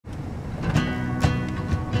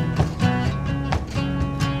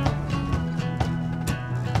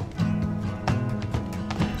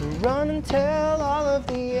and tell all of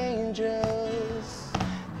the angels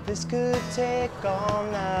this could take all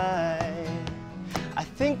night. I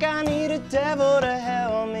think I need a devil to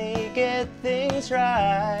help me get things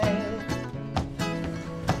right.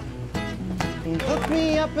 And hook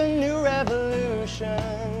me up a new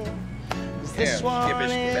revolution, 'cause this one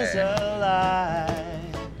is a lie.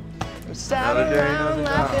 We sat around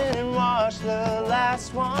laughing and watched the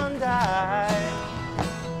last one die.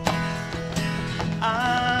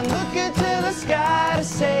 I'm looking to the sky to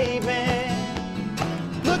save me,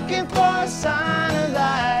 looking for a sign of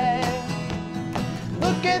life,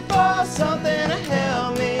 looking for something to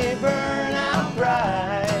help me burn out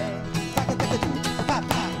bright.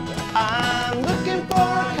 I'm looking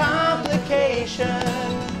for a complication,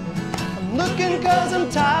 I'm looking 'cause I'm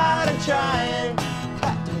tired of trying.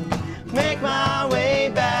 Make my way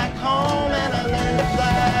back home and I learn to fly.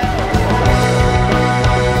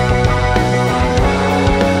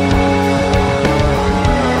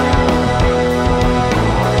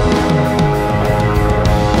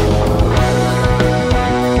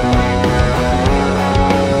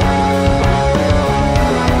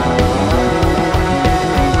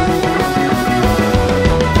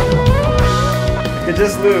 You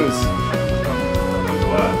just lose.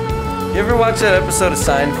 What? You ever watch that episode of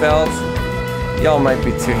Seinfeld? Y'all might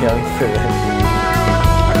be too young for this.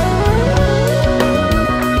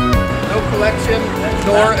 No collection,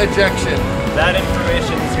 nor ejection. That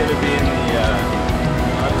information is going to be in the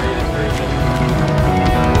unrated version.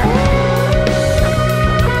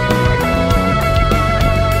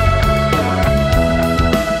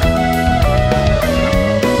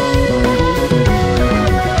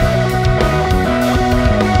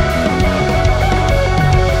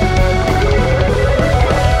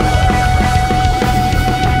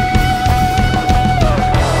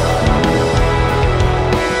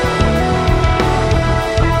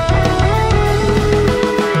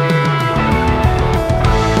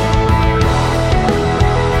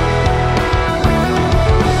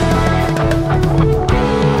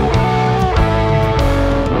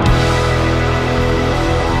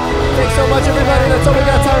 Thanks so much, everybody. That's all we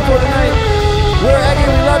got time for tonight. We're Eggy.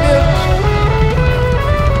 We love you.